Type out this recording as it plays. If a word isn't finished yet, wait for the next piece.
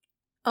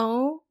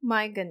Oh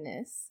my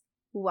goodness.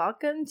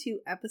 Welcome to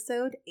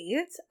episode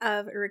 8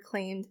 of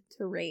Reclaimed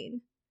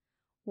Terrain.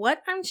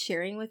 What I'm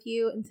sharing with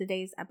you in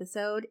today's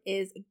episode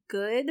is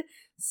good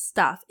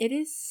stuff. It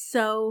is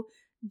so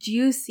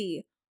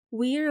juicy.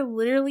 We are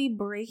literally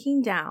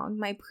breaking down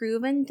my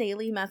proven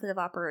daily method of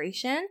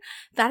operation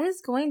that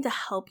is going to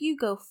help you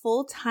go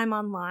full-time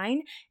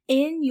online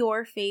in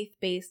your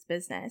faith-based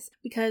business,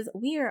 because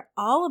we are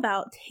all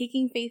about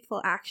taking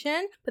faithful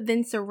action, but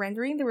then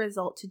surrendering the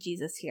result to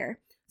Jesus here.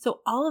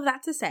 So all of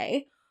that to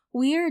say,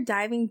 we are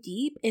diving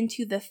deep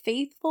into the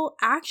faithful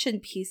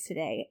action piece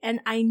today, and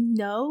I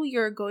know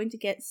you're going to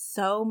get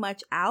so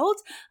much out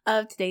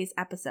of today's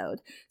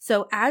episode.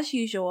 So as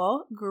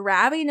usual,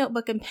 grab a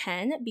notebook and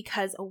pen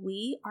because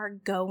we are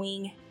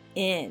going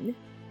in.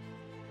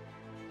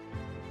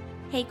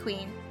 Hey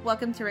Queen,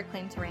 welcome to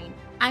Reclaimed Terrain.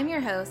 I'm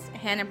your host,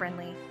 Hannah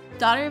Brindley,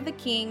 daughter of the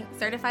King,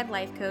 certified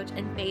life coach,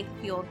 and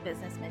faith-fueled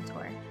business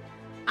mentor.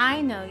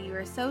 I know you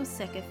are so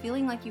sick of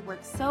feeling like you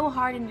work so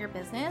hard in your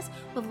business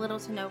with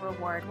little to no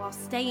reward while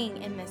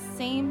staying in this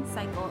same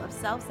cycle of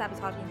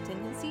self-sabotaging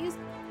tendencies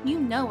you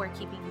know are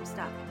keeping you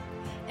stuck.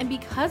 And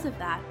because of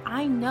that,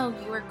 I know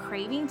you are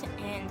craving to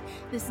end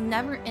this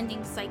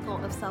never-ending cycle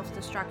of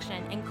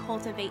self-destruction and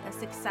cultivate a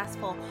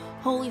successful,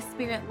 Holy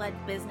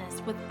Spirit-led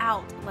business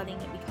without letting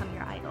it become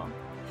your idol.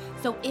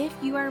 So if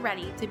you are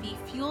ready to be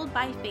fueled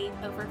by faith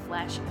over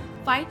flesh,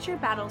 fight your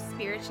battles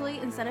spiritually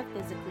instead of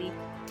physically,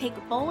 take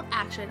bold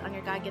action on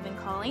your God-given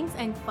callings,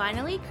 and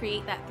finally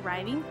create that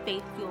thriving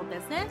faith-fueled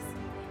business,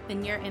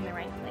 then you're in the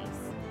right place.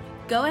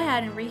 Go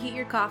ahead and reheat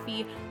your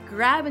coffee,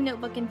 grab a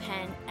notebook and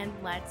pen, and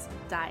let's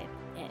dive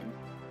in.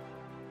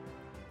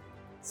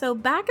 So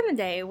back in the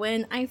day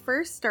when I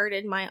first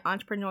started my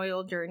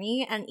entrepreneurial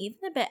journey, and even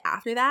a bit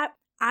after that,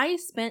 I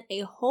spent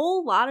a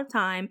whole lot of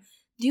time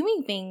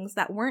doing things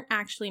that weren't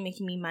actually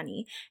making me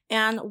money.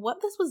 And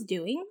what this was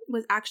doing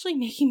was actually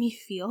making me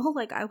feel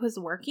like I was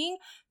working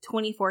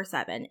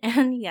 24/7.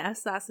 And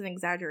yes, that's an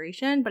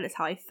exaggeration, but it's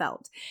how I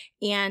felt.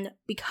 And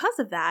because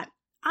of that,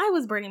 I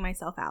was burning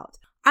myself out.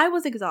 I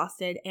was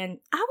exhausted and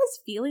I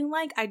was feeling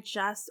like I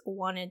just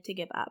wanted to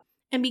give up.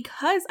 And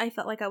because I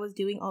felt like I was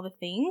doing all the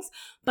things,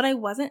 but I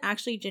wasn't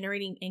actually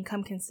generating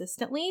income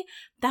consistently,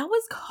 that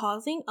was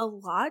causing a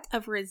lot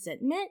of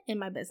resentment in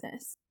my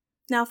business.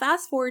 Now,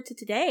 fast forward to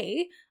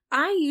today,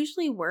 I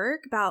usually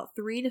work about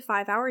 3 to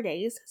 5 hour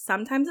days.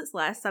 Sometimes it's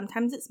less,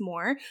 sometimes it's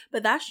more,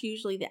 but that's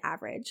usually the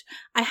average.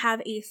 I have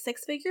a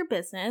 6-figure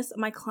business.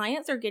 My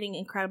clients are getting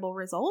incredible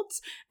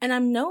results, and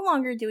I'm no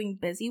longer doing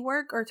busy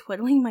work or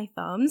twiddling my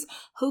thumbs,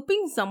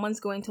 hoping someone's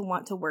going to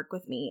want to work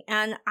with me.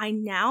 And I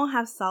now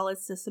have solid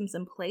systems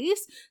in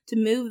place to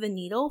move the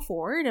needle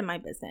forward in my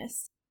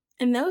business.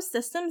 And those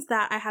systems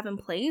that I have in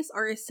place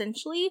are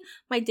essentially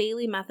my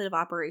daily method of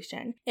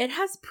operation. It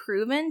has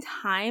proven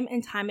time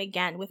and time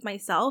again with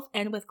myself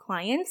and with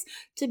clients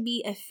to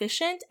be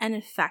efficient and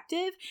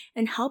effective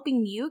in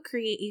helping you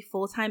create a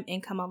full-time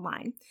income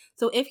online.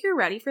 So if you're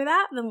ready for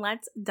that, then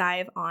let's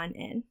dive on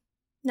in.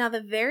 Now,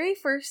 the very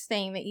first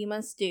thing that you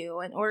must do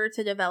in order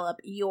to develop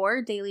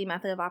your daily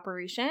method of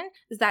operation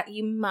is that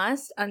you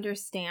must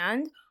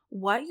understand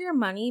what your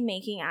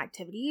money-making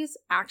activities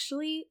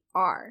actually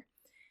are.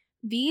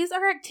 These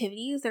are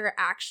activities that are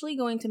actually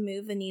going to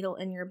move the needle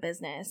in your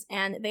business,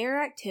 and they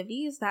are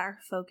activities that are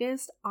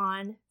focused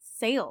on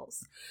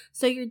sales.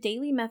 So your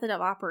daily method of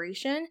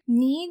operation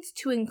needs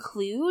to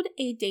include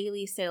a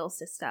daily sales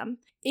system.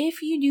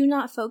 If you do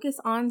not focus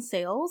on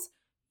sales,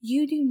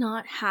 you do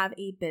not have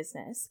a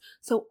business.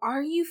 So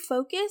are you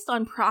focused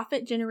on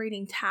profit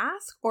generating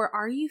tasks, or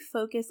are you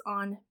focused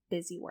on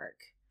busy work?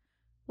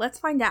 Let's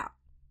find out.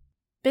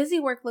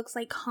 Busy work looks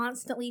like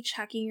constantly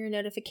checking your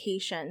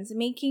notifications,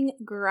 making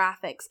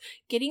graphics,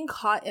 getting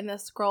caught in the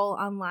scroll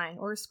online,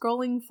 or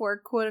scrolling for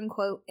quote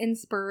unquote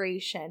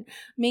inspiration,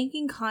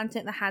 making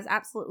content that has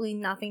absolutely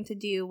nothing to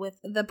do with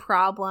the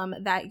problem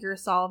that you're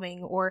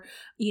solving or,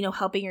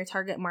 helping your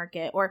target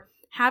market, or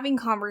having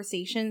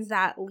conversations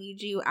that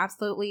lead you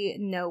absolutely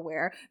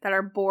nowhere, that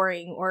are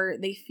boring or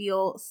they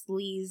feel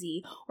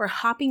sleazy, or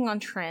hopping on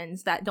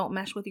trends that don't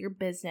mesh with your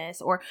business,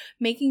 or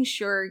making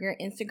sure your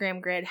Instagram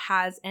grid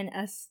has an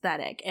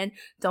aesthetic. And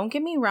don't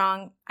get me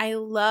wrong, I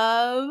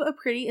love a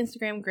pretty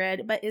Instagram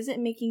grid, but is it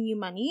making you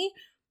money?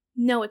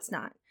 No, it's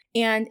not.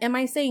 And am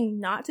I saying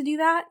not to do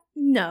that?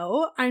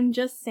 No, I'm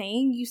just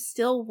saying you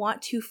still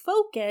want to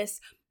focus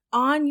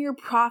on your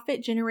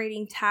profit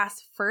generating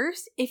tasks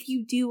first if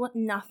you do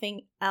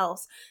nothing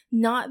else,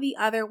 not the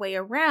other way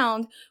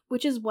around,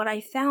 which is what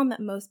I found that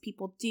most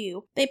people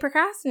do. They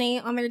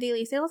procrastinate on their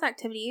daily sales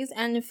activities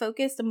and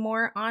focus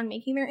more on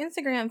making their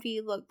Instagram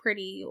feed look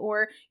pretty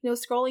or,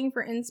 scrolling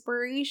for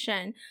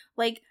inspiration.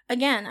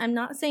 Again, I'm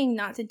not saying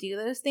not to do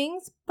those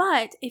things,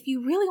 but if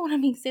you really want to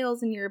make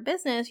sales in your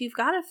business, you've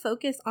got to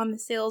focus on the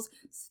sales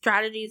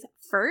strategies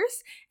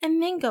first and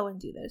then go and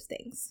do those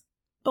things.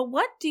 But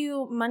what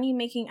do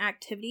money-making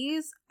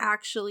activities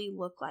actually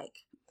look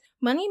like?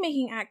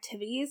 Money-making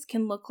activities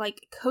can look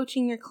like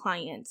coaching your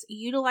clients,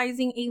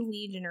 utilizing a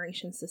lead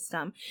generation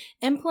system,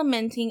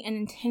 implementing an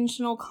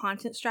intentional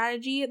content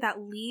strategy that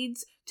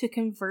leads to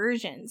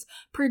conversions,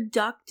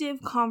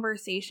 productive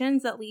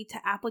conversations that lead to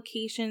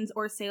applications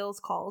or sales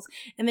calls,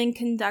 and then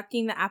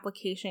conducting the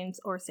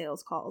applications or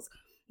sales calls.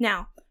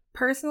 Now,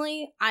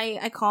 personally,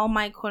 I call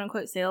my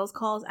quote-unquote sales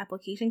calls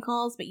application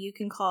calls, but you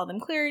can call them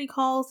clarity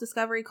calls,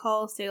 discovery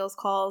calls, sales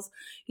calls,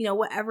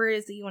 whatever it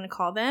is that you want to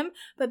call them.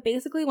 But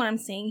basically what I'm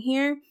saying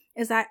here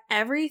is that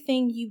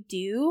everything you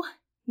do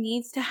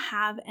needs to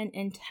have an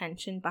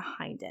intention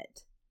behind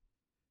it.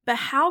 But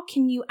how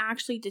can you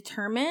actually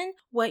determine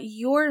what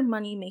your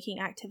money-making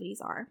activities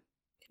are?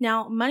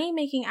 Now,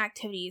 money-making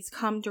activities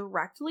come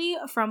directly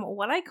from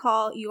what I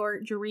call your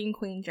Dream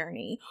Queen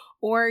journey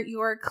or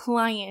your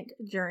client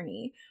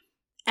journey.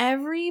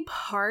 Every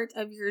part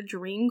of your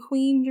Dream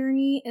Queen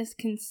journey is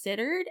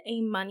considered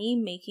a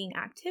money-making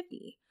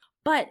activity.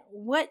 But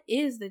what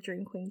is the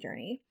Dream Queen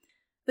journey?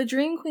 The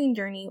Dream Queen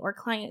journey or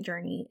client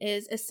journey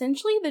is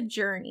essentially the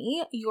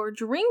journey your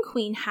Dream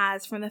Queen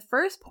has from the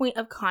first point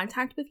of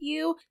contact with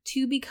you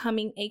to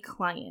becoming a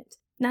client.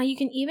 Now, you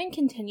can even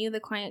continue the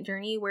client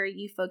journey where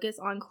you focus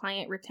on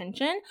client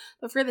retention,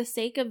 but for the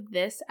sake of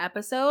this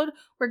episode,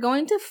 we're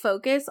going to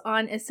focus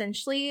on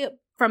essentially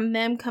from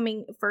them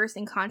coming first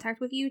in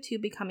contact with you to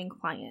becoming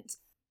clients.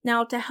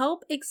 Now, to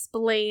help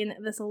explain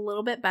this a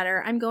little bit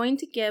better, I'm going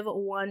to give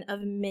one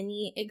of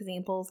many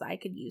examples I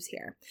could use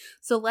here.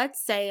 So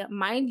let's say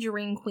my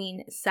Dream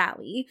Queen,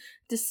 Sally,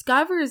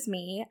 discovers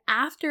me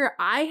after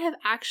I have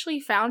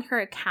actually found her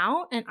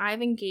account and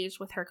I've engaged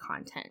with her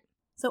content.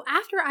 So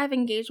after I've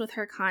engaged with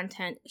her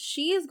content,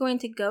 she is going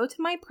to go to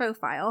my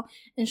profile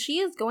and she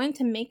is going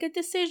to make a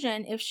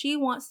decision if she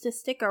wants to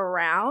stick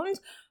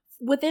around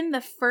within the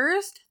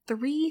first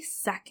 3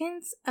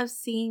 seconds of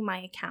seeing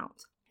my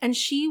account. And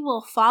she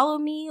will follow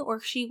me or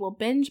she will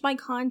binge my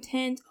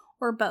content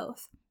or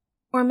both.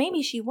 Or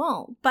maybe she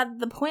won't. But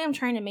the point I'm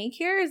trying to make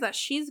here is that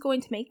she's going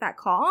to make that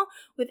call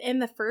within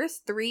the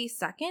first 3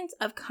 seconds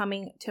of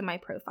coming to my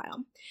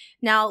profile.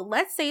 Now,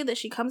 let's say that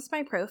she comes to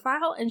my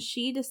profile and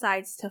she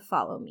decides to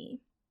follow me.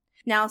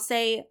 Now,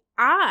 say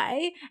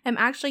I am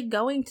actually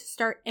going to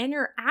start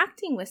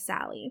interacting with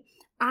Sally.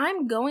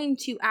 I'm going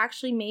to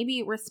actually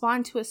maybe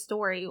respond to a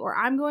story or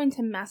I'm going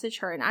to message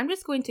her and I'm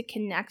just going to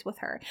connect with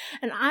her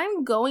and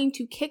I'm going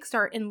to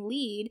kickstart and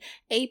lead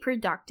a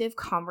productive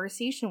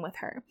conversation with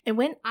her. And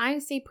when I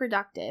say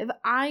productive,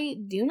 I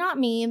do not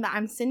mean that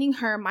I'm sending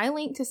her my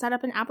link to set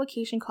up an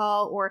application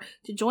call or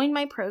to join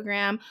my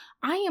program.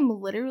 I am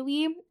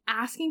literally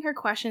asking her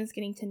questions,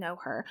 getting to know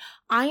her.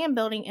 I am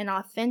building an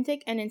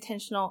authentic and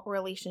intentional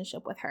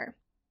relationship with her.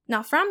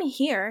 Now from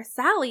here,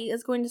 Sally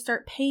is going to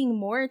start paying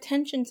more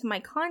attention to my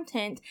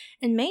content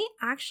and may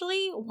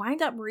actually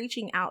wind up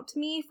reaching out to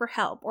me for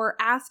help or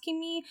asking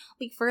me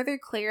further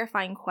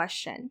clarifying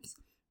questions.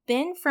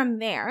 Then from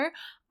there,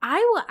 I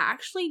will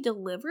actually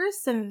deliver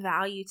some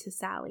value to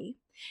Sally.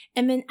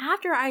 And then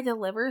after I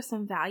deliver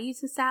some value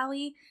to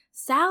Sally,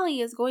 Sally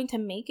is going to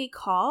make a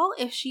call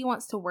if she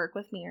wants to work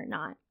with me or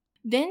not.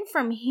 Then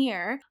from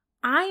here,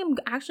 I am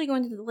actually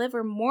going to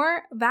deliver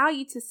more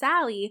value to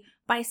Sally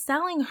by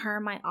selling her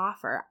my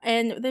offer.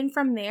 And then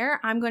from there,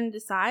 I'm going to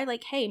decide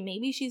hey,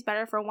 maybe she's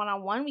better for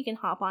one-on-one. We can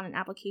hop on an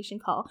application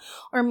call.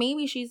 Or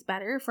maybe she's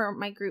better for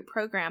my group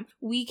program.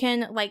 We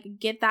can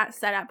get that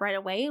set up right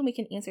away and we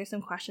can answer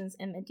some questions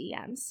in the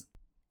DMs.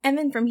 And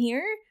then from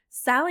here,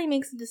 Sally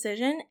makes a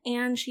decision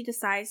and she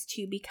decides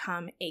to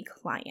become a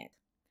client.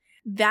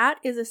 That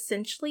is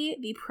essentially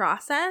the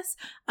process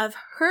of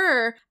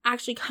her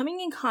actually coming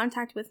in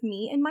contact with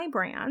me and my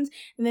brand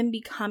and then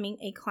becoming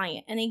a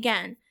client. And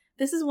again,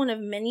 this is one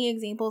of many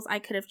examples I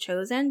could have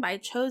chosen, but I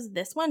chose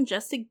this one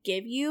just to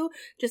give you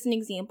just an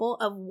example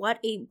of what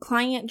a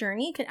client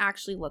journey could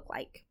actually look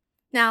like.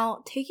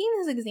 Now, taking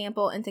this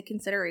example into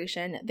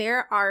consideration,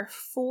 there are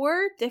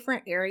 4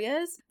 different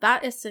areas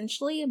that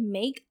essentially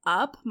make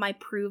up my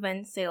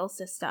proven sales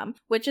system,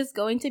 which is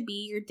going to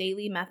be your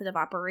daily method of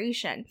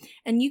operation.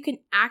 And you can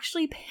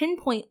actually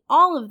pinpoint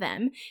all of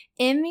them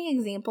in the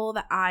example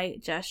that I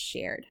just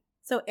shared.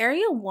 So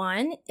area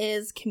 1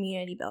 is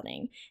community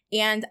building,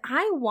 and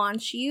I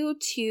want you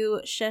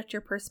to shift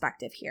your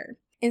perspective here.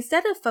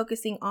 Instead of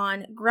focusing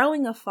on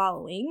growing a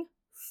following,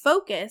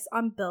 focus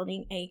on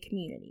building a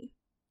community.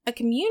 A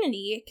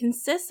community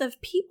consists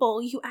of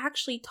people you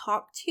actually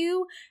talk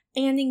to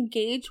and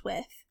engage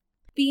with.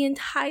 The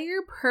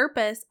entire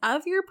purpose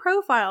of your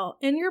profile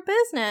in your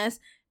business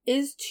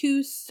is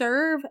to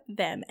serve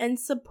them and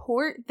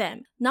support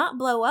them, not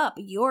blow up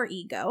your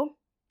ego.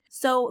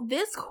 So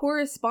this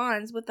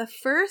corresponds with the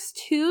first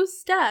 2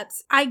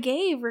 steps I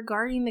gave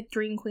regarding the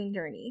Dream Queen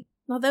journey.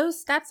 Now, those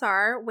steps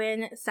are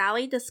when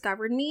Sally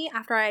discovered me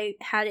after I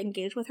had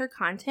engaged with her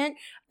content,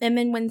 and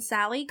then when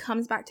Sally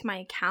comes back to my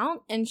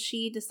account and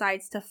she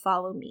decides to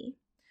follow me.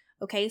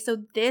 Okay, so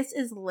this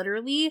is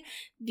literally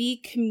the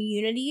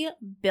community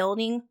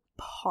building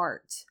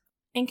part.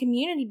 And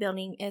community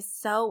building is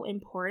so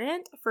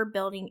important for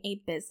building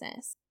a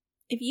business.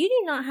 If you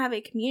do not have a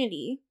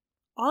community,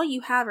 all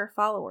you have are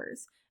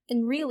followers.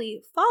 And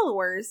really,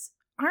 followers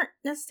aren't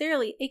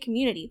necessarily a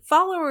community.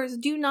 Followers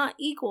do not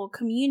equal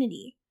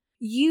community.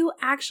 You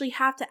actually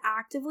have to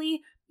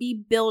actively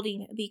be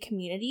building the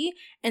community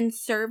and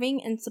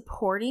serving and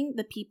supporting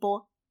the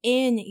people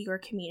in your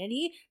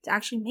community to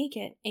actually make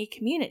it a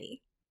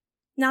community.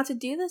 Now, to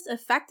do this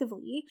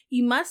effectively,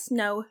 you must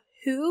know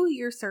who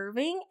you're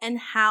serving and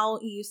how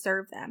you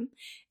serve them.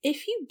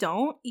 If you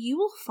don't, you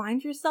will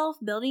find yourself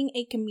building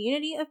a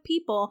community of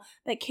people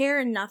that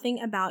care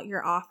nothing about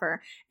your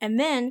offer. And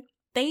then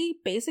they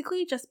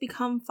basically just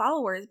become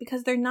followers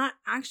because they're not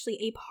actually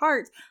a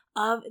part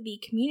of the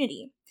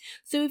community.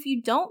 So if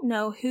you don't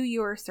know who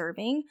you're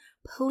serving,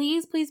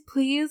 please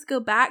go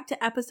back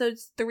to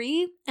episodes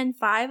 3 and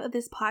 5 of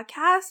this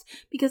podcast,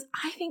 because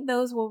I think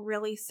those will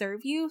really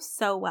serve you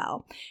so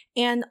well.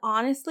 And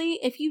honestly,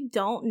 if you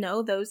don't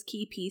know those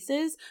key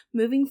pieces,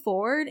 moving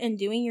forward and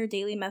doing your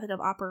daily method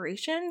of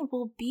operation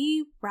will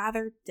be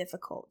rather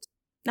difficult.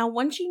 Now,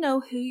 once you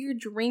know who your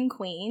dream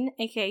queen,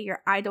 aka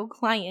your ideal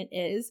client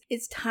is,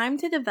 it's time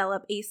to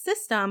develop a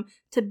system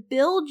to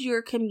build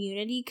your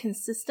community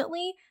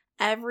consistently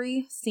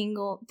every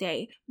single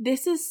day.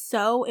 This is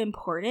so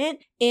important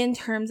in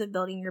terms of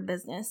building your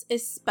business,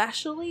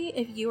 especially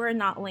if you are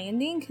not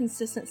landing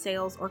consistent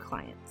sales or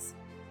clients.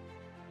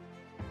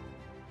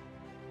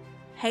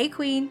 Hey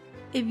Queen,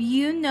 if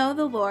you know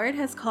the Lord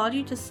has called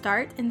you to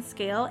start and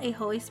scale a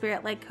Holy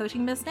Spirit-led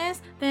coaching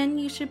business, then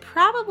you should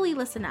probably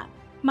listen up.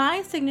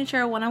 My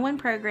signature one-on-one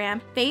program,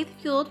 Faith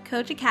Fueled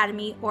Coach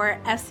Academy, or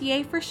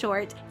FCA for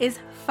short, is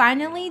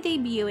finally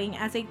debuting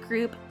as a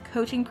group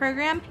coaching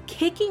program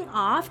kicking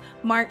off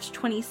March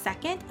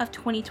 22nd of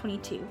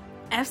 2022.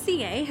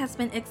 FCA has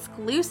been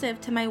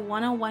exclusive to my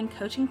one-on-one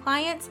coaching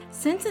clients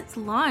since its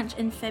launch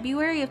in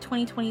February of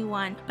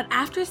 2021, but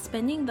after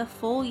spending the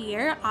full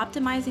year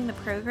optimizing the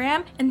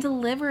program and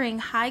delivering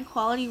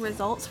high-quality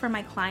results for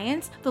my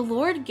clients, the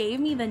Lord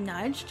gave me the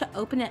nudge to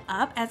open it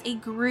up as a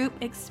group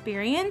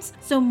experience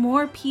so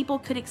more people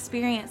could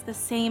experience the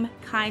same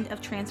kind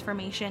of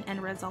transformation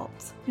and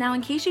results. Now,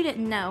 in case you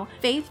didn't know,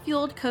 Faith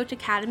Fueled Coach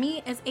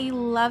Academy is a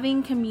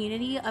loving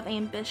community of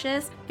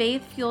ambitious,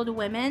 faith-fueled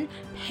women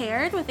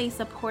paired with a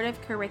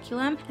supportive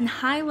curriculum and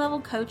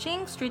high-level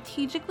coaching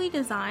strategically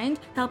designed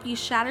to help you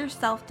shatter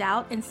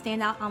self-doubt and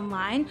stand out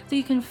online so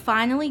you can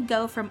finally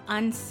go from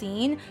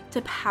unseen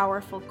to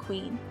powerful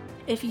queen.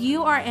 If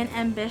you are an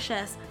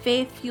ambitious,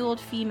 faith-fueled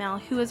female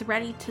who is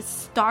ready to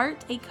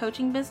start a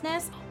coaching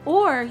business,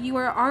 or you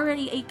are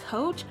already a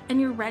coach and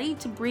you're ready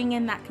to bring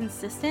in that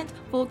consistent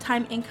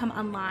full-time income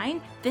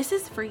online, this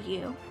is for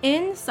you.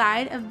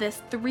 Inside of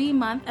this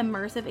 3-month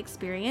immersive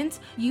experience,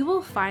 you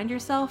will find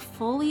yourself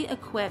fully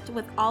equipped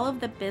with all of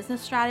the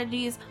business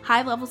strategies,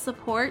 high-level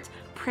support,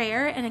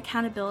 prayer, and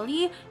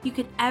accountability you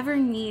could ever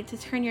need to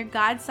turn your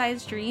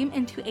God-sized dream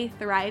into a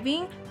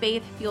thriving,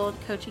 faith-fueled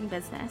coaching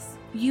business.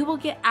 You will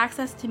get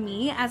access to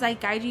me as I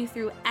guide you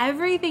through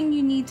everything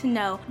you need to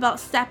know about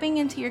stepping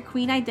into your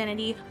queen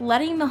identity,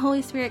 letting the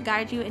Holy Spirit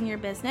guide you in your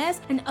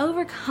business, and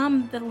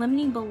overcome the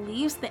limiting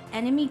beliefs the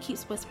enemy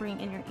keeps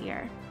whispering in your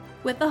ear.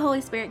 With the Holy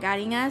Spirit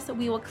guiding us,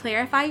 we will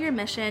clarify your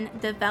mission,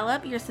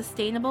 develop your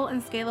sustainable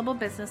and scalable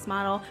business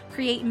model,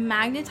 create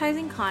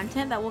magnetizing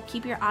content that will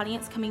keep your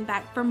audience coming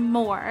back for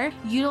more,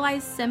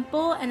 utilize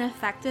simple and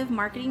effective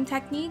marketing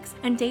techniques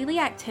and daily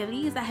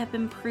activities that have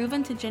been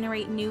proven to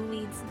generate new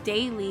leads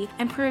daily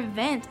and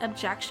prevent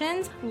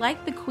objections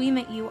like the queen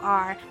that you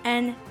are.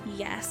 And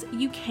yes,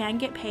 you can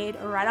get paid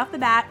right off the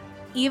bat,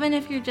 even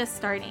if you're just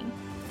starting.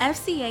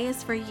 FCA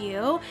is for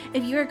you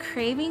if you are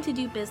craving to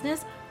do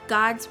business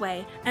God's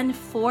way and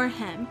for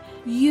Him.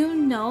 You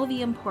know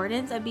the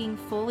importance of being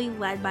fully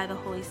led by the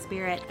Holy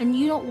Spirit, and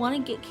you don't want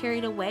to get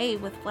carried away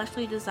with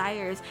fleshly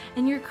desires,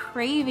 and you're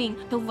craving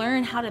to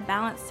learn how to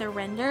balance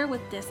surrender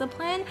with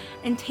discipline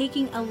and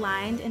taking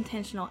aligned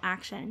intentional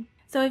action.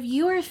 So if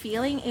you are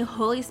feeling a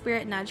Holy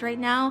Spirit nudge right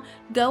now,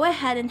 go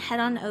ahead and head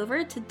on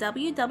over to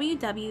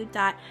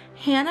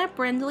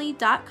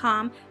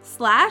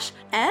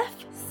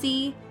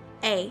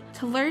www.hannahbrindley.com/FCA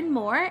to learn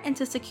more and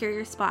to secure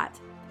your spot.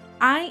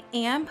 I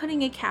am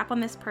putting a cap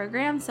on this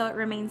program so it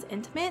remains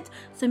intimate,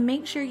 so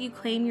make sure you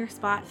claim your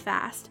spot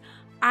fast.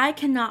 I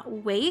cannot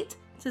wait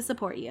to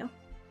support you.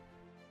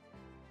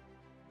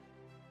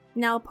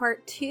 Now,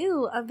 part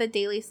 2 of the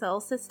daily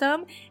sales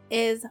system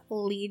is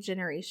lead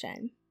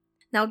generation.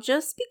 Now,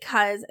 just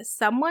because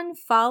someone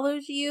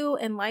follows you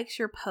and likes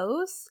your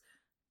posts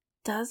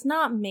does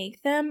not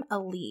make them a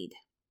lead.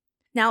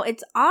 Now,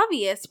 it's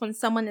obvious when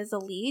someone is a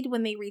lead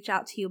when they reach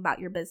out to you about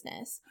your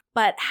business,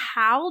 but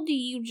how do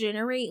you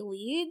generate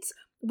leads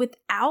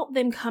without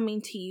them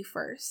coming to you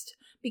first?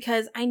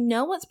 Because I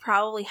know what's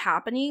probably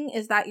happening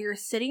is that you're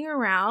sitting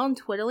around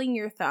twiddling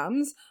your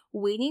thumbs,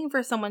 waiting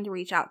for someone to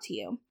reach out to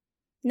you.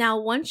 Now,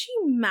 once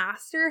you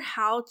master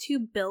how to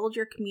build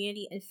your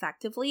community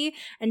effectively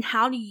and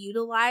how to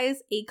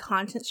utilize a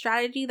content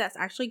strategy that's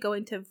actually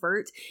going to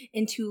convert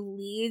into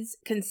leads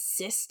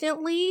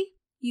consistently,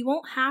 You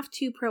won't have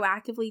to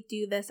proactively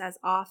do this as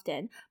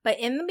often, but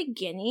in the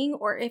beginning,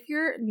 or if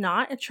you're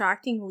not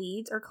attracting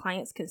leads or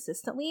clients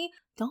consistently,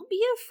 don't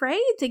be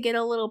afraid to get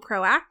a little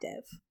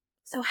proactive.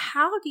 So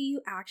how do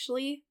you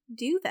actually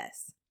do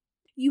this?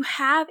 You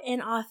have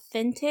an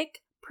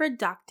authentic,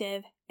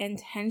 productive,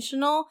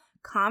 intentional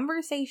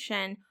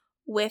conversation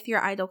with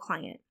your ideal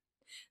client.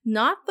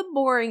 Not the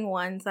boring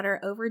ones that are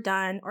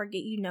overdone or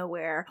get you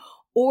nowhere,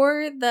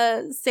 or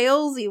the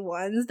salesy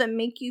ones that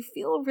make you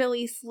feel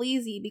really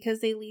sleazy because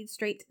they lead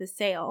straight to the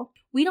sale.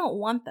 We don't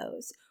want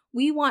those.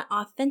 We want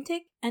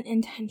authentic and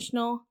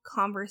intentional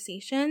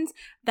conversations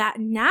that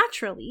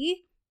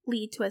naturally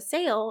lead to a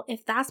sale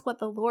if that's what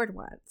the Lord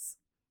wants.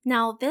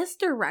 Now, this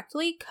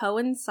directly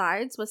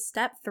coincides with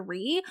step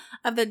 3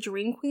 of the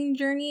Dream Queen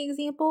journey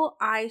example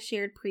I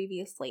shared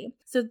previously.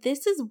 So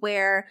this is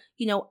where,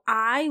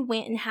 I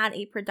went and had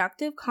a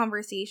productive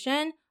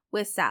conversation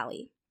with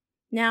Sally.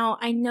 Now,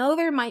 I know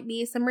there might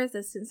be some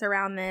resistance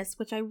around this,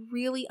 which I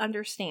really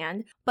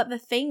understand, but the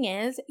thing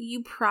is,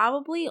 you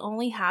probably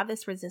only have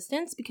this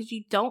resistance because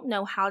you don't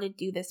know how to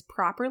do this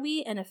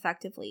properly and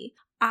effectively.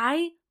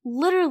 I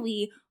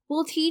literally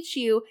will teach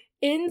you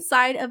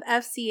inside of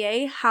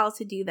FCA how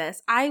to do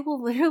this. I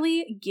will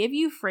literally give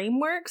you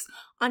frameworks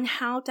on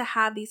how to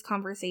have these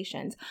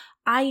conversations.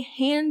 I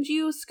hand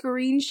you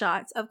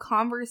screenshots of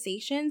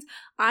conversations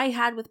I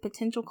had with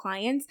potential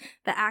clients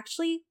that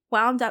actually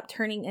wound up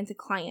turning into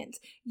clients.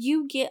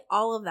 You get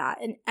all of that.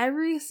 And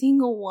every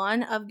single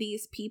one of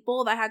these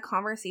people that I had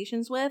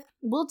conversations with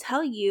will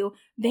tell you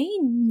they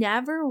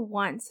never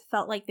once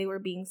felt like they were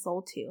being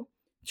sold to.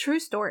 True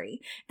story.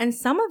 And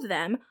some of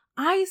them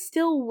I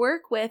still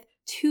work with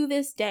to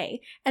this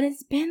day. And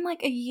it's been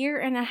like 1.5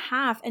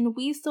 years and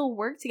we still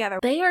work together.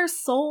 They are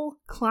soul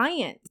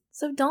clients.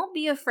 So don't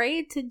be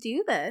afraid to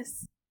do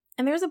this.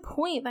 And there's a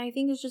point that I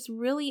think is just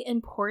really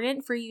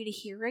important for you to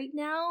hear right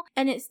now.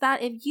 And it's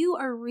that if you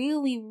are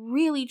really,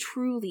 really,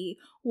 truly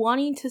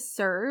wanting to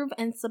serve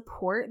and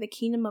support the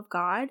kingdom of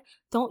God,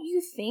 don't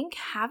you think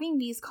having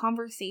these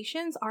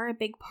conversations are a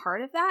big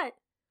part of that?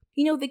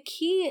 The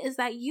key is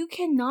that you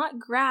cannot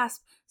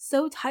grasp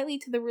so tightly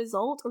to the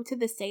result or to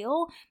the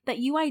sale that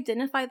you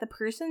identify the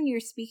person you're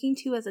speaking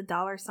to as a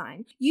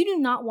 $sign. You do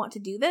not want to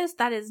do this.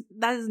 That is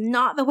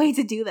not the way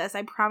to do this.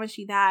 I promise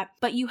you that.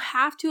 But you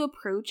have to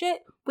approach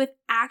it with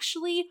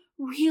actually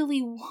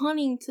really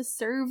wanting to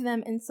serve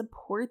them and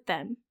support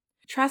them.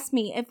 Trust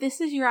me, if this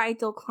is your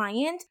ideal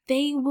client,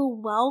 they will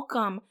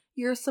welcome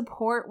your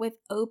support with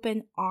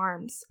open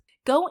arms.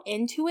 Go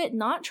into it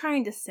not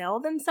trying to sell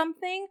them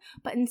something,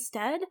 but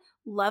instead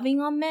loving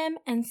on them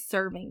and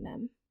serving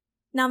them.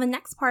 Now, the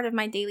next part of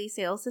my daily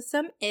sales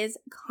system is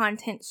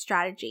content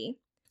strategy.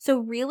 So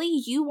really,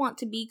 you want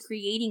to be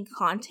creating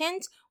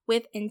content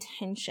with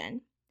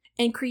intention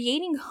and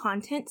creating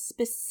content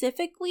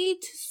specifically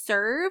to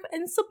serve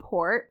and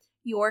support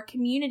your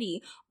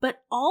community,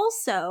 but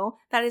also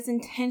that is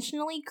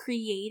intentionally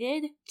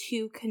created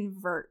to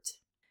convert.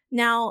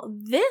 Now,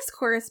 this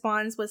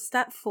corresponds with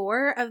step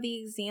 4 of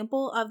the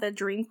example of the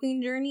Dream Queen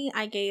journey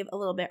I gave a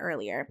little bit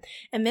earlier.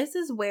 And this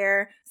is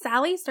where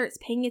Sally starts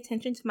paying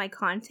attention to my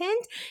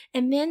content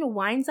and then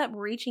winds up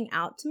reaching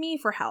out to me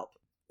for help.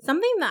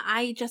 Something that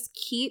I just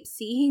keep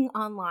seeing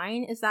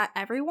online is that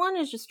everyone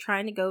is just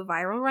trying to go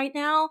viral right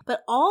now,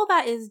 but all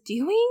that is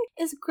doing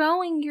is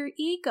growing your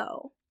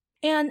ego.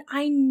 And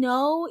I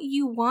know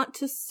you want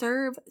to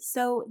serve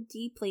so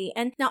deeply.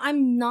 And now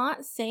I'm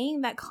not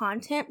saying that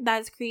content that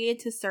is created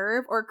to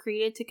serve or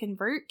created to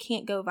convert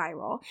can't go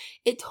viral.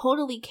 It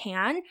totally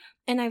can,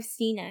 and I've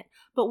seen it.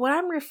 But what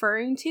I'm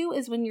referring to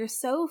is when you're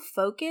so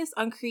focused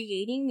on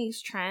creating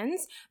these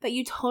trends that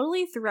you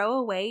totally throw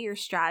away your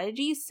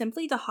strategies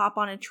simply to hop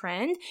on a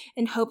trend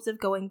in hopes of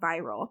going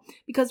viral.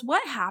 Because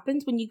what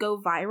happens when you go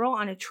viral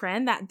on a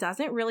trend that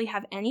doesn't really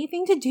have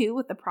anything to do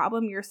with the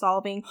problem you're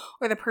solving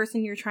or the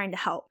person you're trying to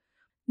help?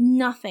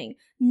 Nothing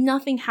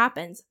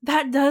happens.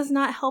 That does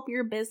not help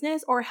your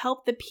business or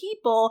help the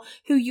people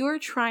who you're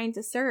trying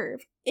to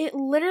serve. It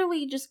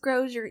literally just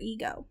grows your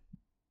ego.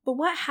 But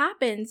what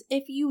happens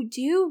if you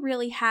do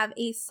really have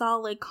a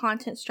solid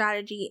content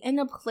strategy in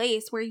a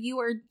place where you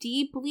are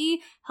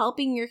deeply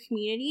helping your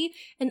community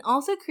and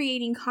also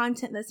creating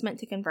content that's meant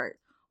to convert?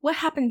 What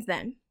happens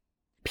then?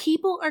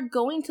 People are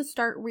going to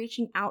start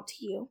reaching out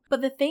to you.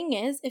 But the thing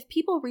is, if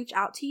people reach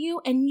out to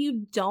you and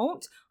you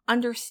don't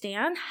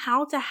understand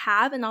how to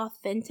have an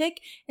authentic,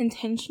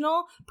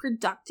 intentional,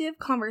 productive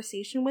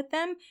conversation with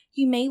them,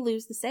 you may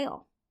lose the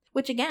sale.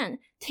 Which again,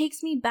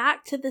 takes me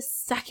back to the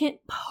second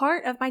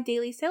part of my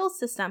daily sales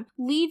system,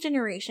 lead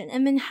generation,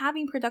 and then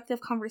having productive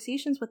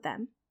conversations with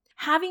them.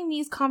 Having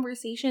these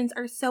conversations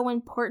are so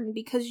important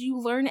because you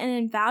learn an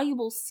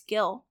invaluable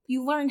skill.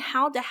 You learn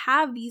how to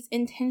have these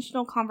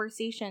intentional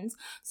conversations.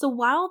 So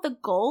while the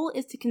goal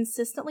is to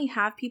consistently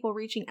have people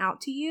reaching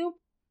out to you,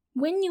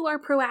 when you are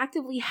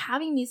proactively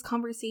having these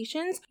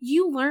conversations,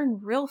 you learn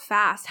real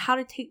fast how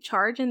to take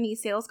charge in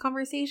these sales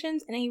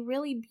conversations in a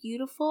really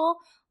beautiful,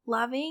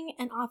 loving,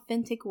 and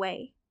authentic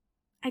way.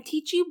 I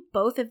teach you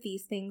both of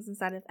these things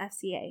inside of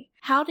FCA.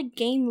 How to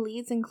gain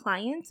leads and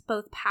clients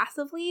both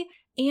passively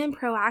and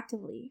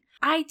proactively.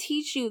 I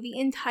teach you the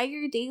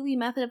entire daily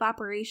method of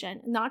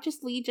operation, not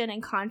just lead gen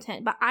and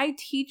content, but I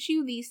teach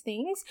you these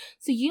things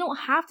so you don't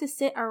have to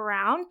sit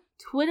around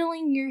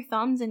twiddling your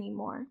thumbs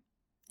anymore.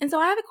 And so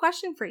I have a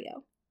question for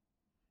you.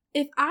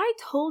 If I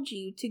told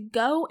you to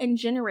go and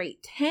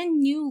generate 10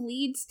 new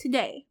leads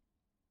today,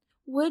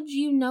 would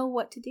you know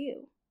what to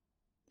do?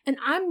 And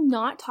I'm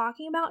not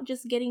talking about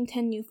just getting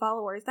 10 new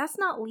followers. That's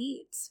not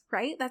leads,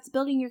 right? That's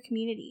building your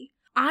community.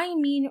 I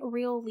mean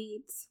real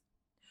leads.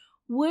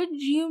 Would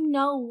you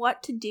know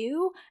what to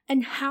do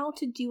and how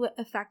to do it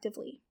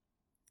effectively?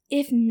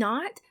 If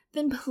not,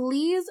 then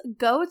please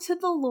go to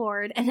the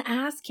Lord and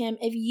ask Him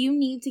if you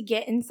need to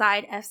get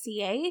inside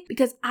FCA,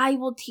 because I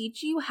will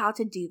teach you how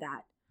to do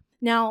that.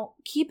 Now,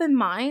 keep in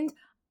mind,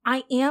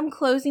 I am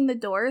closing the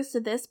doors to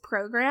this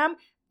program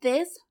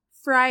this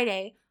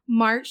Friday,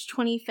 March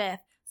 25th.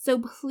 So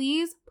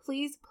please,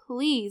 please,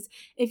 please,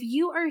 if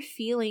you are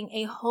feeling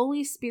a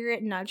Holy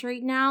Spirit nudge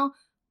right now,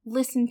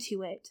 listen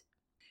to it.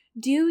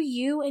 Do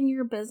you and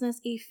your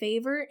business a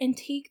favor and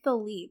take the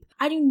leap.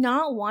 I do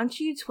not want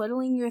you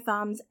twiddling your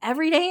thumbs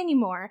every day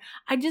anymore.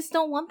 I just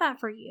don't want that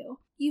for you.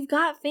 You've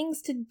got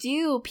things to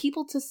do,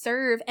 people to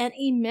serve, and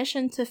a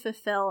mission to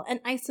fulfill,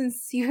 and I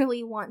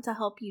sincerely want to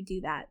help you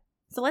do that.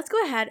 So let's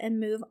go ahead and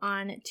move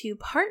on to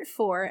part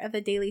 4 of the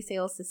daily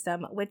sales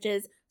system, which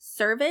is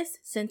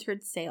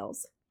service-centered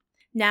sales.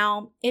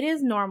 Now, it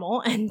is normal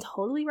and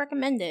totally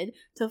recommended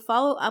to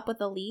follow up with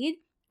a lead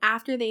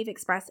after they've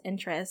expressed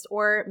interest,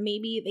 or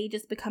maybe they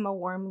just become a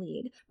warm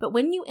lead. But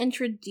when you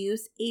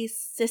introduce a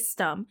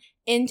system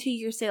into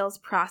your sales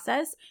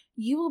process,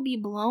 you will be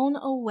blown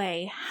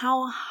away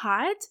how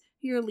hot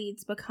your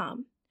leads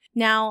become.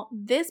 Now,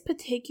 this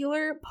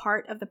particular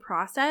part of the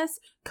process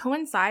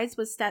coincides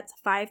with steps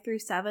 5 through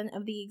 7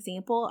 of the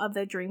example of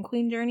the Dream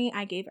Queen journey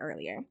I gave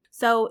earlier.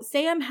 So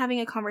say I'm having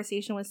a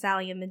conversation with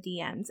Sally in the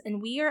DMs,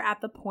 and we are at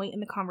the point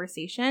in the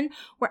conversation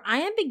where I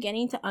am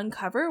beginning to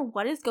uncover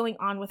what is going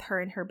on with her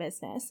and her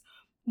business.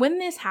 When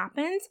this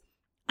happens,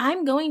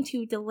 I'm going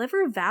to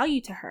deliver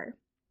value to her.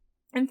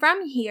 And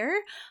from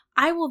here,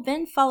 I will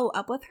then follow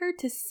up with her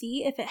to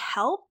see if it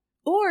helped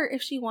or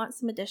if she wants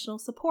some additional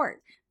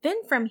support.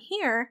 Then from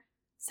here,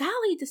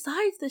 Sally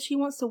decides that she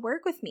wants to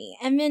work with me,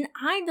 and then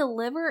I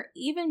deliver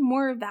even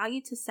more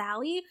value to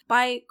Sally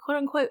by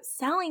quote-unquote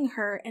selling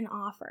her an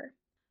offer.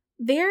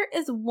 There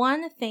is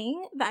one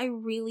thing that I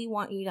really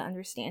want you to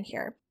understand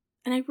here,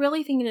 and I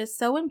really think it is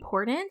so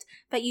important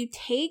that you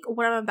take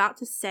what I'm about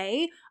to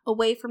say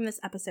away from this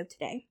episode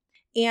today.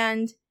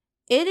 And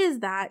it is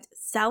that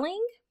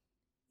selling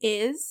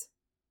is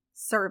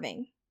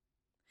serving.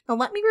 Now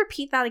let me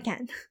repeat that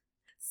again.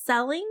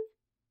 Selling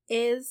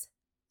is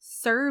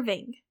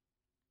serving.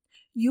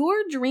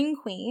 Your dream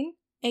queen,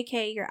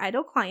 aka your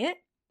ideal client,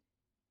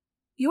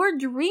 your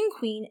dream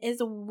queen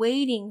is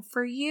waiting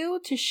for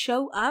you to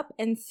show up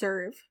and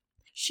serve.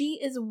 She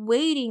is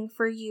waiting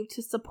for you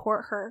to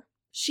support her.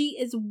 She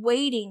is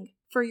waiting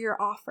for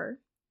your offer.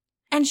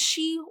 And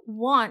she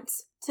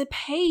wants to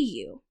pay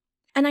you.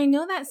 And I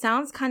know that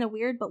sounds kind of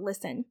weird, but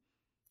listen.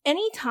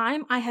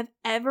 Anytime I have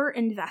ever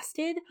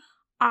invested,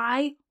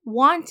 I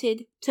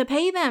wanted to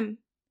pay them.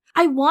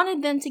 I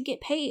wanted them to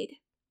get paid.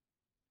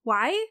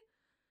 Why?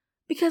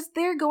 Because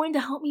they're going to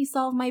help me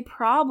solve my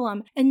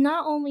problem. And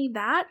not only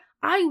that,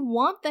 I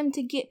want them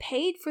to get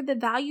paid for the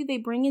value they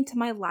bring into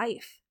my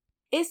life.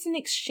 It's an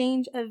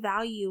exchange of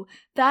value.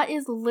 That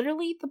is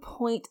literally the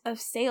point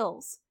of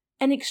sales,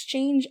 an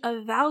exchange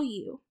of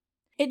value.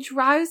 It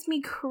drives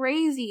me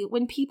crazy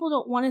when people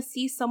don't want to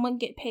see someone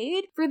get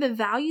paid for the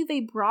value they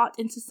brought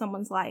into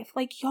someone's life.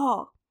 Like,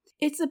 y'all,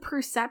 it's a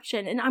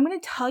perception. And I'm going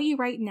to tell you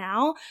right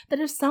now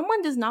that if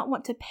someone does not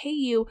want to pay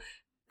you,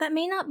 that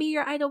may not be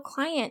your ideal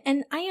client.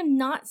 And I am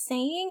not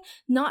saying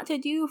not to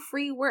do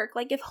free work.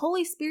 Like if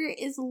Holy Spirit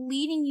is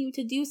leading you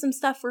to do some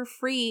stuff for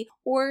free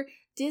or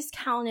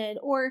discounted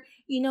or,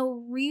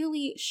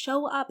 really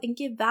show up and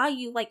give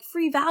value, like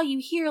free value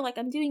here, like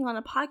I'm doing on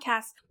a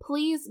podcast,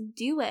 please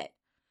do it.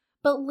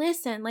 But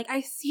listen, like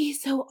I see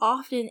so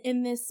often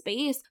in this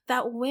space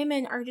that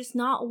women are just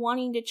not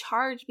wanting to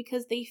charge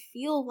because they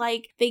feel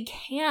like they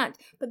can't,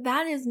 but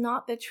that is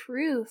not the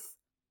truth.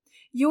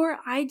 Your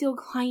ideal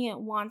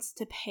client wants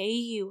to pay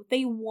you.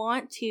 They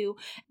want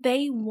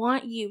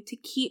you to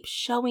keep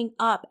showing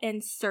up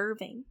and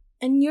serving.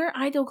 And your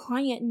ideal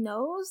client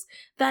knows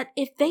that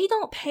if they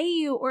don't pay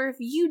you or if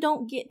you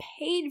don't get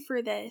paid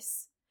for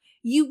this,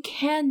 you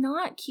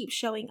cannot keep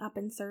showing up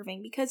and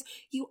serving because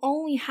you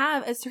only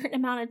have a certain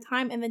amount of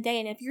time in the day.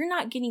 And if you're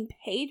not getting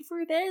paid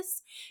for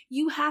this,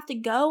 you have to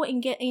go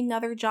and get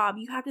another job.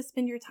 You have to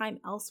spend your time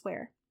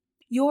elsewhere.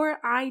 Your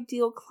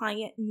ideal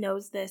client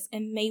knows this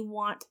and they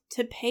want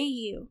to pay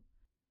you.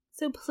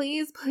 So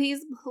please,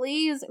 please,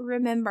 please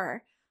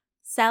remember,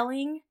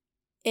 selling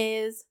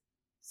is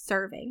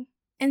serving.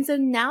 And so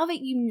now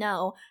that you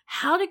know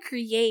how to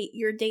create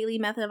your daily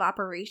method of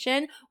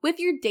operation with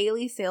your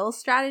daily sales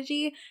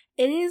strategy,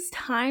 it is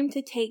time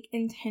to take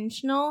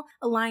intentional,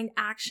 aligned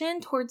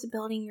action towards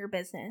building your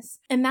business.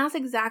 And that's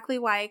exactly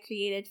why I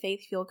created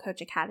Faith Fueled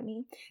Coach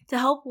Academy, to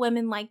help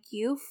women like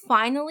you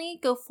finally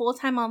go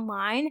full-time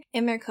online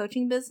in their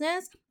coaching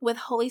business with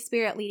Holy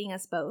Spirit leading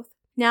us both.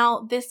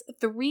 Now, this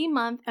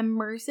 3-month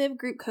immersive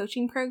group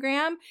coaching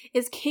program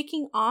is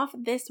kicking off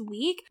this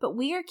week, but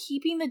we are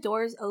keeping the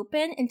doors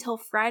open until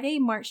Friday,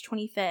 March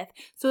 25th.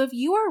 So if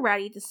you are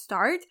ready to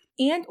start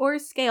and or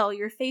scale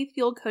your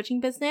faith-fueled coaching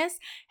business,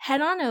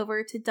 head on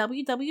over to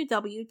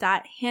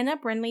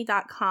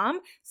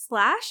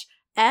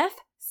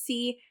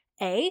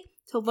www.hannahbrindley.com/FCA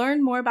to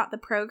learn more about the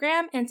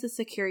program and to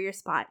secure your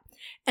spot.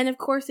 And of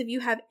course, if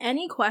you have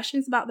any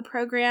questions about the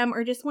program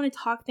or just want to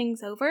talk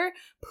things over,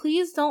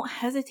 please don't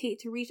hesitate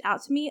to reach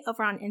out to me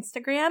over on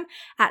Instagram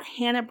at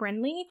Hannah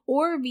Brindley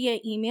or via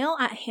email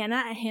at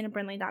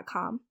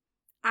hannah@hannahbrindley.com.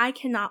 I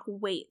cannot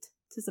wait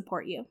to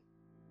support you.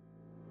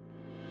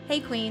 Hey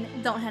Queen,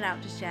 don't head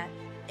out just yet.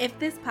 If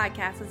this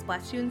podcast has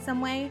blessed you in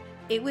some way,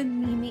 it would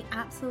mean the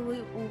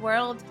absolute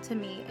world to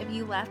me if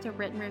you left a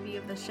written review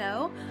of the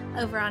show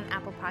over on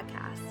Apple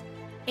Podcasts.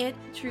 It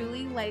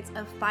truly lights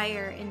a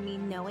fire in me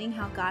knowing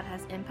how God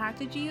has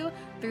impacted you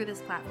through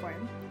this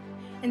platform.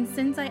 And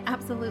since I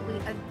absolutely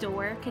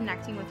adore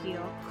connecting with you,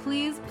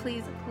 please,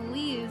 please,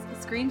 please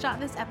screenshot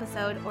this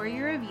episode or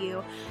your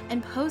review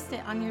and post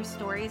it on your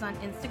stories on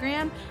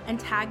Instagram and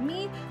tag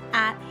me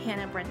at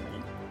Hannah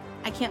Brindley.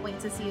 I can't wait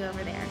to see you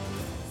over there.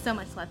 So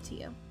much love to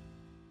you.